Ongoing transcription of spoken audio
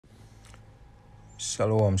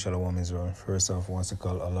Shalom, shalom, Israel. First off, wants to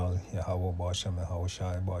call Allah, Yahweh, Bashem, Yahweh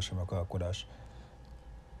Shai, Bashem, Kodash.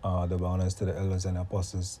 Double honors to the elders and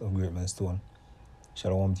apostles of Great Millstone.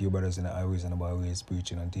 Shalom to you, brothers in the highways and the byways,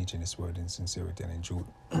 preaching and teaching this word in sincerity and in truth.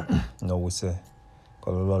 Now we say,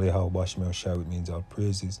 call Allah, Yahweh, Bashem, Yahweh Shai, which means all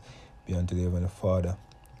praises be unto the Heavenly Father,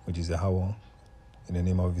 which is Yahweh, in the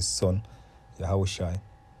name of his Son, Yahweh Shai.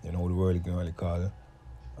 You know, the word you can really call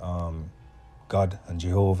God and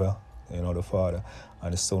Jehovah, the Father,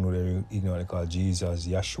 and the Son, who they ignorantly call Jesus,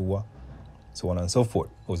 Yeshua, so on and so forth.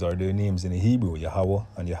 Those are their names in the Hebrew, Yahweh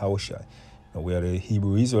and Yahushai. Now, we are the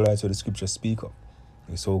Hebrew Israelites, who the scriptures speak of.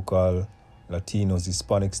 The so-called Latinos,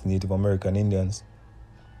 Hispanics, Native American Indians,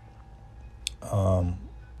 and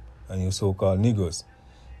your so-called Negroes.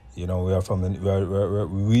 We are from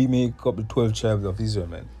we make up the 12 tribes of Israel,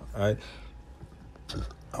 man. All right?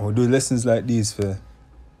 And we do lessons like these for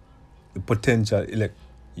the potential elect,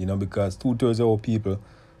 because 2/3 of our people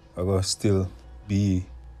are going to still be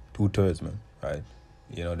 2/3, man, right?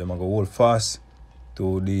 Them are going to hold fast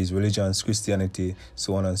to these religions, Christianity,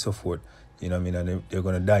 so on and so forth, and they're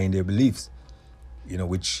going to die in their beliefs,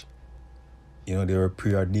 which, they were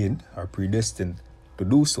preordained or predestined to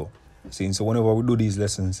do so. See, so whenever we do these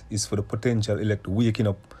lessons, it's for the potential elect, waking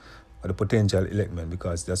up of the potential elect, man,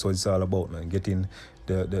 because that's what it's all about, man, getting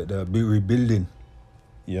the rebuilding.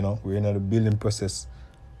 We're in the building process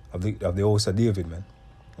of the house of David, man.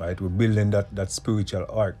 Right? We're building that spiritual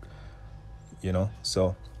ark.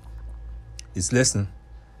 So this lesson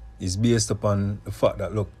is based upon the fact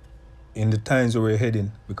that, look, in the times where we're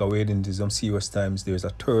heading, because we're heading to some serious times, there's a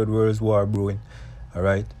third world war brewing. All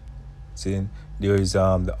right? Saying there is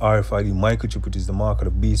the RFID microchip, which is the mark of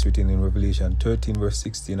the beast, written in Revelation 13 verse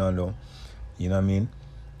 16 on down. You know what I mean?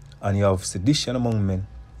 And you have sedition among men,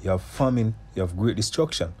 you have famine, you have great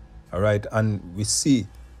destruction. All right? And we see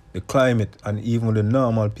the climate, and even the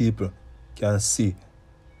normal people can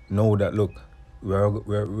know that, look,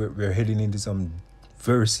 we're heading into some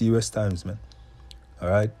very serious times, man. All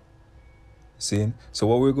right? See? So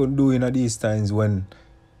what we're going to do in these times when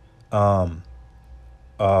the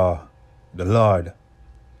Lord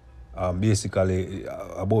basically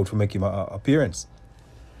about to make him an appearance,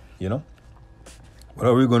 what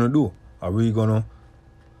are we going to do? Are we going to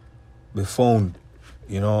be found,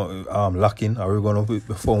 lacking? Are we going to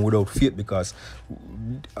be found without faith? Because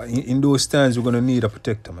in those times, we're going to need a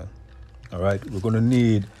protector, man. All right? We're going to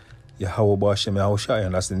need Yahweh Bashem Yahweh Shai,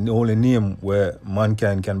 and that's the only name where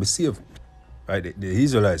mankind can be saved. Right? The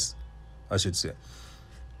Israelites, I should say,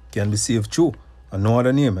 can be saved through, and no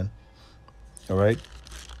other name, man. All right?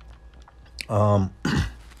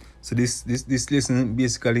 So this lesson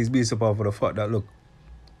basically is based upon the fact that, look,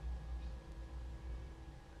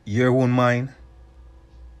 your own mind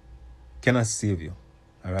cannot save you.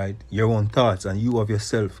 All right? Your own thoughts and you of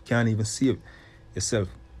yourself can't even save yourself.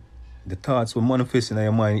 The thoughts will manifest in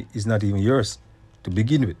your mind is not even yours to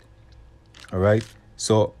begin with. All right?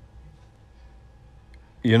 So,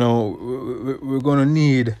 we're going to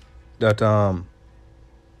need that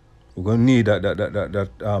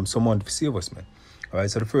someone to save us, man. All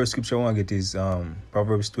right? So the first scripture I want to get is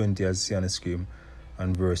Proverbs 20, as you see on the screen,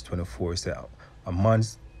 and verse 24. It says, a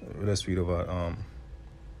man's, let's read over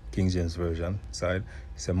King James Version side.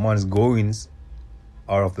 It says, man's goings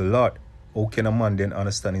are of the Lord. How can a man then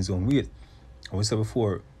understand his own way? And we said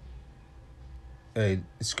before, the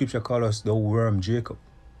scripture calls us the worm Jacob.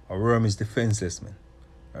 A worm is defenseless, man.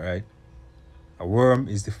 All right? A worm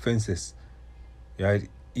is defenseless. Right?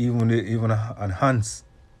 Even an ants,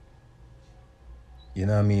 you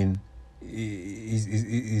know what I mean,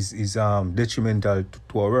 is detrimental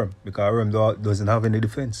to a worm, because a worm doesn't have any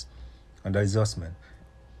defense. And that is us, man.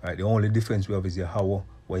 Right? The only defense we have is Yahweh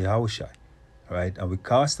or Yahushai. Right? And we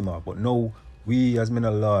cast them out. But now, we as men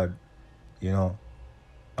of Lord,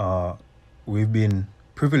 we've been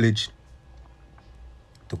privileged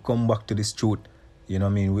to come back to this truth. You know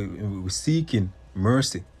what I mean? We're seeking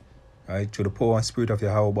mercy, right? Through the power and spirit of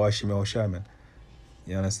Yahweh Bashem Yahushai, man.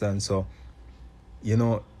 You understand? So,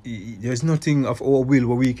 there's nothing of our will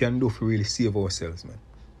what we can do to really save ourselves, man.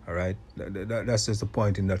 All right? That's just the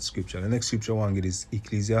point in that scripture. The next scripture I want to get is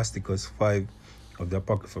Ecclesiasticus 5 of the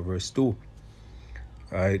Apocrypha, verse 2.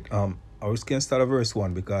 Right? I was going to start at verse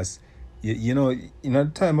 1 because, in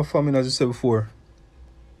the time of famine, as I said before,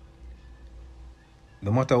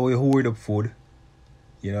 no matter how you hoard up food,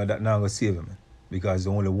 that not going to save you, man. Because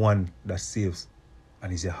the only one that saves,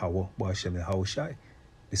 and is Yahweh Bashem Yahweh Shai.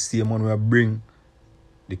 The same one will bring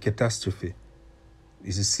the catastrophe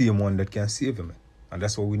is the same one that can save you, man. And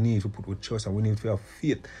that's what we need to put with trust, and we need to have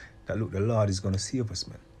faith that, look, the Lord is going to save us,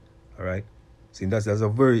 man. All right? See, that's a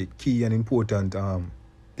very key and important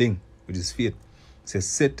thing, which is faith. It says,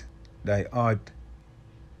 set thy heart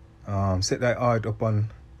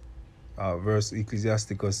upon verse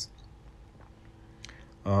Ecclesiasticus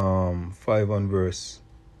 5 and verse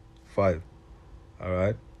 5. All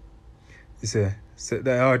right. He said, set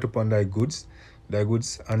thy heart upon thy goods,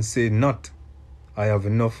 and say not, I have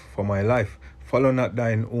enough for my life. Follow not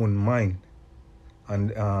thine own mind.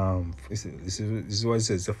 And this is what it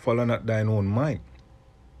says, follow not thine own mind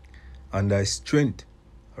and thy strength.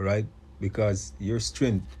 All right. Because your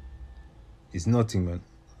strength is nothing, man.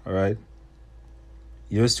 All right.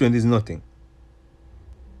 Your strength is nothing.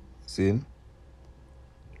 See?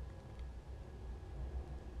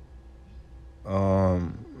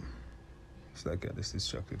 It's like I just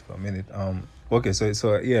distracted for a minute. Okay,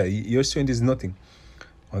 so yeah, your strength is nothing.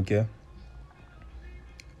 Okay.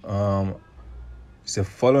 So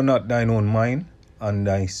follow not thine own mind and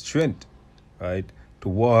thy strength, right? To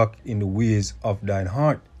walk in the ways of thine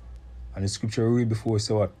heart. And the scripture we read before,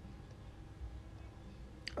 so what?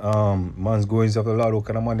 Man's goings of the Lord, how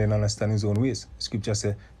can a man then understand his own ways? Scripture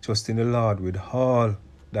says, trust in the Lord with all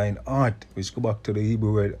thine heart, which go back to the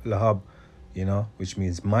Hebrew word lahab, which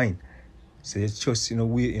means mind. So you trust in the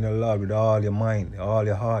Lord with all your mind, all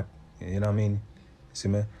your heart, you know what I mean? See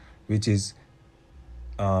me? Which is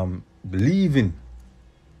believing,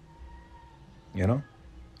 and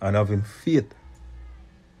having faith,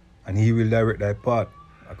 and he will direct thy path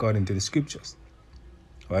according to the scriptures.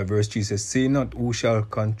 Right, verse 3 says, say not, who shall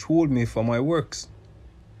control me for my works?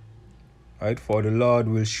 Right, for the Lord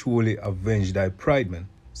will surely avenge thy pride, man.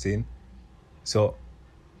 See? So,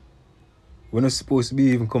 we're not supposed to be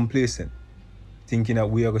even complacent, thinking that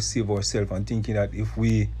we are going to save ourselves, and thinking that if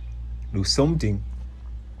we do something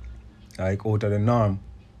like out of the norm,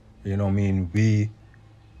 we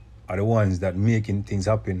are the ones that making things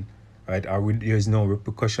happen, right? There's no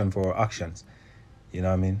repercussion for our actions. You know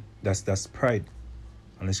what I mean? That's pride.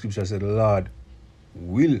 And the scripture said the Lord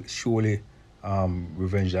will surely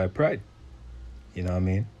revenge thy pride. You know what I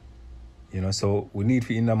mean? So we need to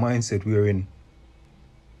be in the mindset we're in.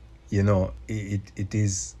 It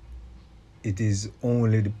is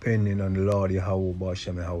only depending on the Lord Yahweh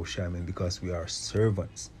Bashem Yahushua, because we are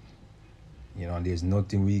servants. There's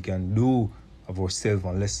nothing we can do of ourselves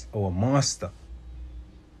unless our master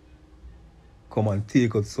come and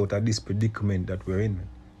take us out of this predicament that we're in.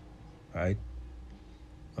 Right?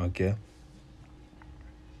 Okay.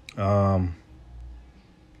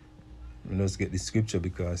 Let's get the scripture,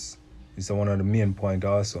 because it's one of the main points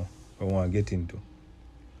also I want to get into.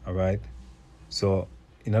 All right. So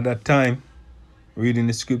in that time, reading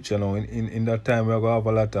the scripture now, in that time we're gonna have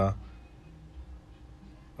a lot of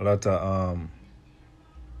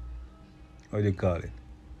what do you call it?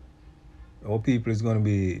 Our people is gonna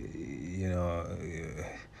be,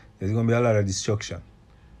 there's gonna be a lot of destruction.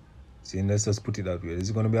 See, let's just put it that way.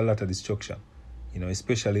 There's gonna be a lot of destruction.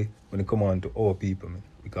 Especially when it comes on to our people, man,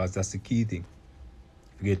 because that's the key thing.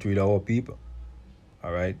 To get rid of our people.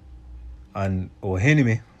 All right. And our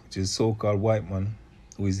enemy, which is so-called white man,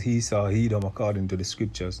 who is Esau, Edom, according to the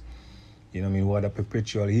scriptures, who had a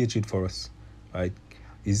perpetual hatred for us, right?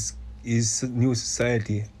 His new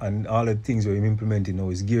society and all the things we're implementing now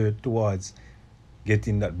is geared towards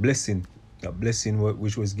getting that blessing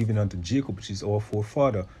which was given unto Jacob, which is our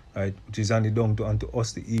forefather, right? Which is handed down unto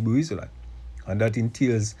us, the Hebrew Israelite. And that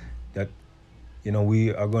entails that,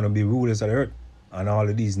 we are going to be rulers of the earth, and all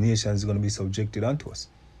of these nations are going to be subjected unto us.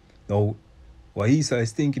 Now, what Esau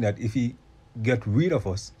is thinking that if he get rid of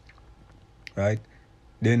us, right,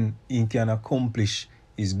 then he can accomplish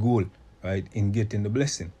his goal, right, in getting the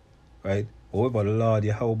blessing, right? However, the Lord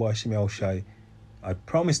Yahweh Bashem Yahushai had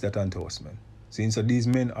promised that unto us, man. So these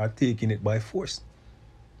men are taking it by force.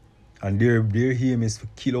 And their aim is to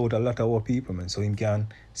kill out a lot of our people, man. So he can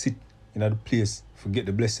sit in the place, forget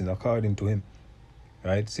the blessing according to him,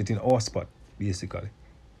 right? Sit in our spot, basically,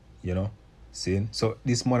 Seeing? So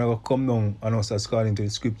this man will come down on us according to the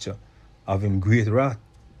scripture, having great wrath.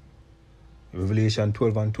 Revelation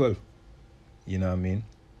 12 and 12. You know what I mean?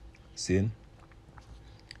 Seeing?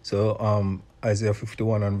 So Isaiah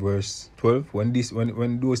 51 and verse 12.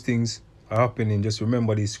 When those things are happening, just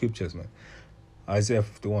remember these scriptures, man. Isaiah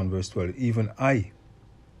 51 verse 12. Even I,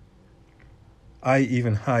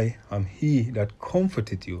 am he that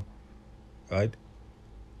comforteth you. Right?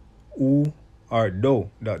 Who art thou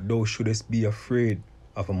that thou shouldest be afraid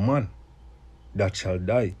of a man that shall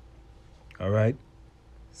die? All right?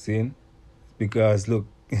 Seeing? Because look,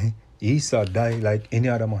 Esau died like any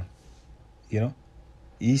other man.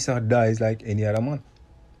 Esau dies like any other man.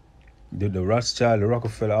 The Rothschild, the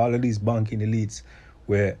Rockefeller, all of these banking elites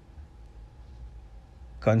were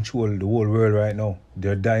control the whole world right now.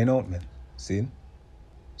 They're dying out, man. See?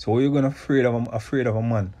 So you're gonna afraid of a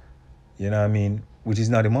man, you know what I mean, which is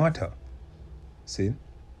not immortal. See?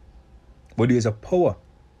 But there's a power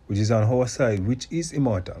which is on our side, which is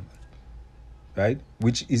immortal, man. Right?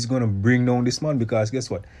 Which is gonna bring down this man, because guess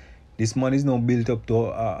what? This man is now built up to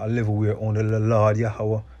a level where only the Lord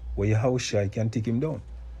Yahweh, where Yahweh can take him down.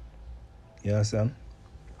 You understand?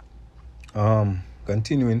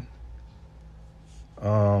 Continuing.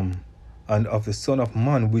 And of the Son of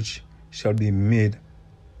Man, which shall be made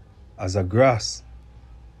as a grass.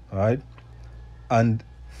 Alright? And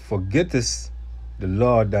forgettest the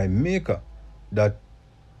Lord thy Maker, that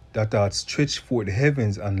hath stretched forth the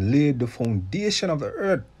heavens and laid the foundation of the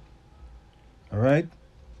earth. Alright?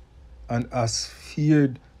 And has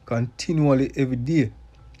feared continually every day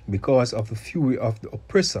because of the fury of the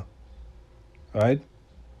oppressor. Alright?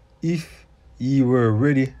 If ye were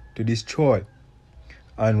ready to destroy,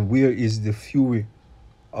 and where is the fury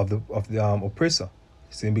of the oppressor?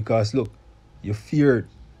 Saying, because look, you feared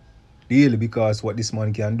daily because what this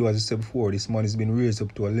man can do, as I said before, this man has been raised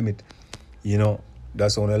up to a limit. You know,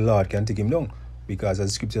 that's only the Lord can take him down. Because as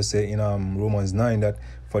the scripture says in Romans 9, that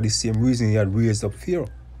for the same reason he had raised up Pharaoh,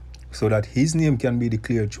 so that his name can be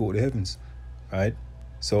declared throughout the heavens. Right?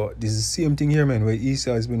 So this is the same thing here, man, where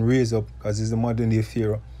Esau has been raised up because he's the modern day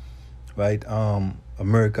Pharaoh. Right?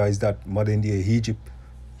 America is that modern day Egypt.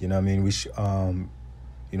 You know what I mean? Which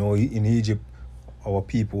you know, in Egypt our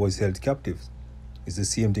people was held captive. It's the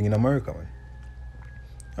same thing in America, man.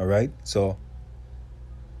 Alright? So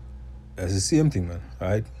it's the same thing, man.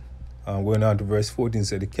 Alright? Going on to verse 14,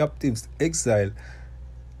 said the captives exiled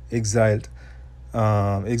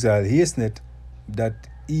hastened that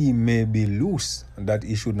he may be loose, and that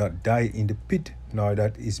he should not die in the pit, nor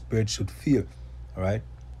that his bread should fail. Alright?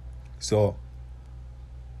 So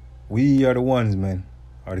we are the ones, man,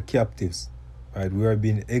 are the captives. Right? We are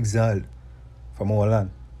being exiled from our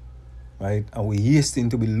land. Right? And we hasten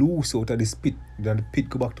to be loose out of this pit. Then the pit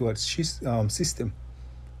go back to our system.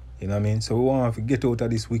 You know what I mean? So we want to get out of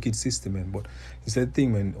this wicked system, man. But it's that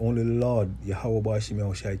thing, man. Only the Lord, Yahweh Bashim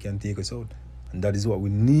Yahushai, can take us out. And that is what we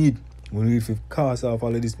need. We need to cast off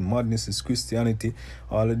all of this madness, this Christianity,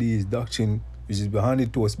 all of these doctrine which is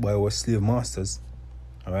handed to us by our slave masters.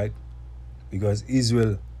 Alright? Because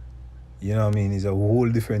Israel, you know what I mean, is a whole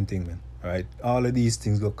different thing, man. Alright? All of these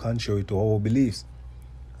things go contrary to our beliefs.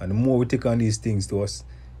 And the more we take on these things to us,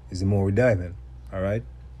 is the more we die, man. Alright?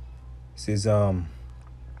 It says,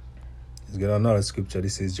 let's get another scripture.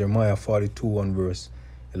 This is Jeremiah 42 and verse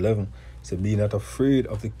 11. It says, be not afraid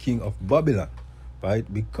of the king of Babylon. Right?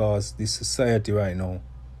 Because this society right now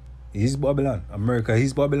is Babylon. America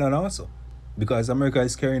is Babylon also. Because America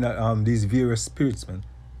is carrying these various spirits, man,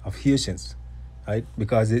 of Haitians. Right?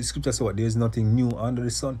 Because the scripture says what? There is nothing new under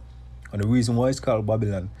the sun. And the reason why it's called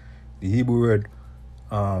Babylon, the Hebrew word,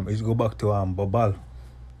 it go back to Babal,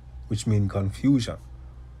 which means confusion.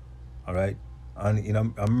 Alright? And in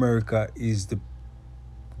America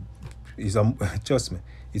trust me,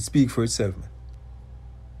 it speaks for itself, man.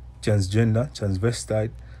 Transgender,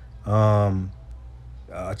 transvestite,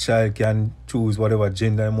 a child can choose whatever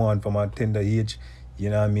gender they want from a tender age. You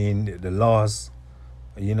know what I mean? The laws,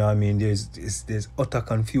 you know what I mean? There's utter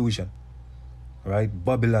confusion. Right?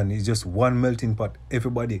 Babylon is just one melting pot.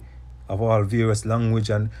 Everybody of all various language,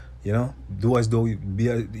 and you know, do as though be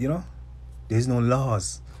you know, there's no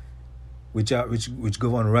laws which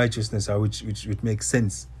govern righteousness, or which make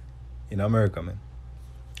sense in America, man.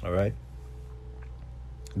 Alright?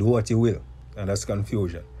 Do what you will, and that's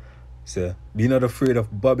confusion. So be not afraid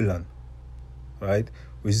of Babylon. Right?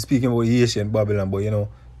 We're speaking about ancient Babylon, but you know,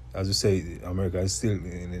 as we say, America is still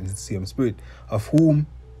in the same spirit. Of whom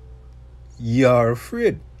ye are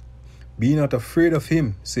afraid. Be not afraid of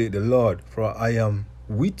him, saith the Lord, for I am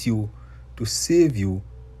with you to save you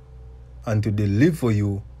and to deliver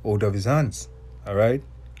you out of his hands. Alright?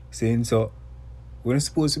 Saying so, we're not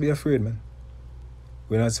supposed to be afraid, man.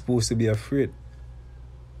 We're not supposed to be afraid.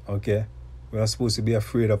 Okay? We're not supposed to be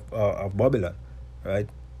afraid of Babylon. Right?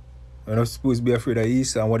 We're not supposed to be afraid of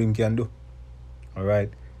Esau and what he can do.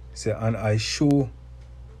 Alright? Say, and I show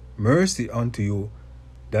mercy unto you,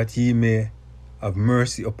 that he may have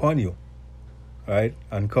mercy upon you. Right?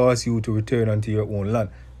 And cause you to return unto your own land.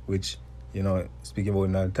 Which, you know, speaking about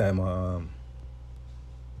in that time,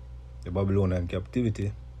 the Babylonian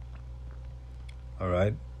captivity.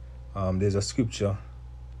 Alright? There's a scripture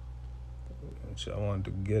which I want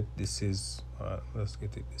to get. This is, let's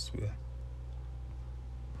get it this way.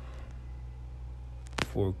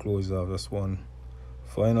 Before we close off, just one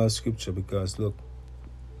final scripture, because look,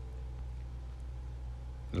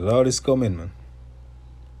 the Lord is coming, man.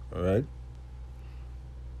 All right.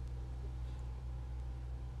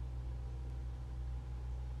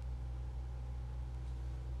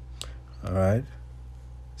 All right.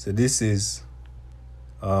 So this is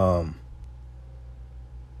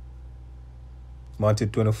Matthew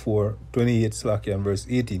 24:28 and verse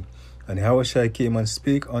 18. And Yahushua came and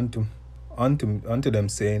spake unto them,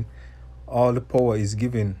 saying, all power is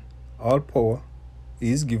given unto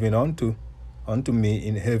me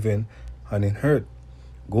in heaven and in earth.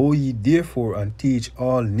 Go ye therefore and teach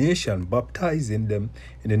all nations, baptizing them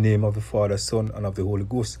in the name of the Father, Son, and of the Holy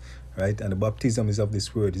Ghost. Right? And the baptism is of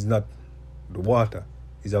this word. It's not the water.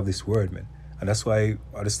 It's of this word, man. And that's why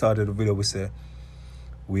at the start of the video we say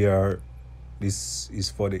this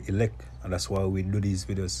is for the elect, and that's why we do these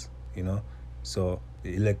videos, so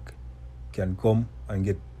the elect can come and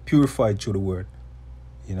get purified through the word.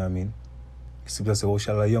 You know what I mean? Scripture says, how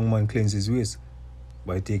shall a young man cleanse his ways?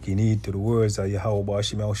 By taking heed to the words of Yahweh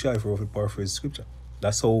Bashim Yahushai, for to paraphrase scripture.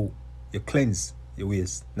 That's how you cleanse your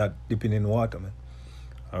ways, not dipping in water, man.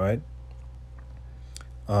 All right.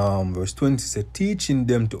 Verse 20 says, teaching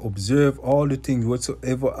them to observe all the things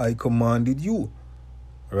whatsoever I commanded you.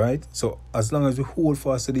 Right? So as long as we hold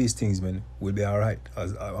fast to these things, man, we'll be all right.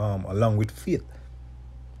 Along with faith,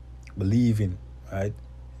 believing, right?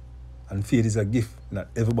 And faith is a gift. Not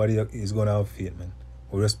everybody is going to have faith, man.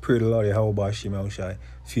 We just pray the Lord,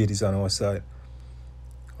 faith is on our side.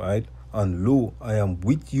 Right? And lo, I am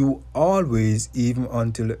with you always, even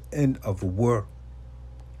until the end of the world.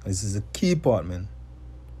 This is a key part, man.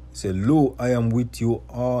 He said, lo, I am with you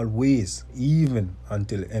always, even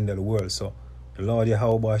until the end of the world. So the Lord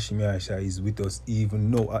Yahweh is with us even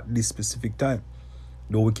now at this specific time.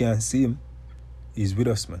 Though we can't see him, he's with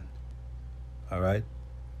us, man. All right?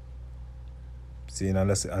 See, and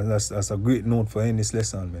that's a great note for in this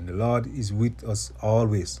lesson, man. The Lord is with us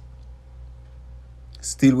always.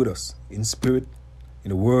 Still with us in spirit, in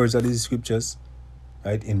the words of these scriptures,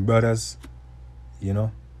 right? In brothers,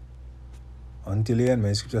 until the end,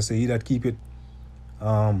 man. Scripture say, he that keep it,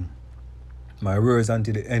 my words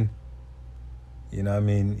until the end. You know what I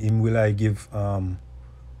mean? Him will I give,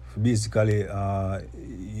 basically,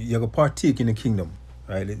 you're going to partake in the kingdom,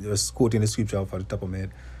 right? Just quoting the scripture off at the top of my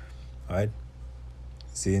head, right?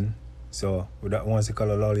 Seeing? So, with that, once you call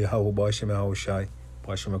the Lord Yahweh Bashim Yahushai,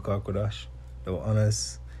 Bashim Kakodash, the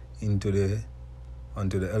honors unto the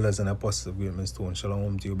elders and apostles of Great Millstone.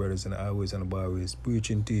 Shalom to you, brothers in the highways and the byways,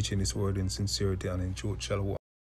 preaching, teaching this word in sincerity and in truth. Shalom.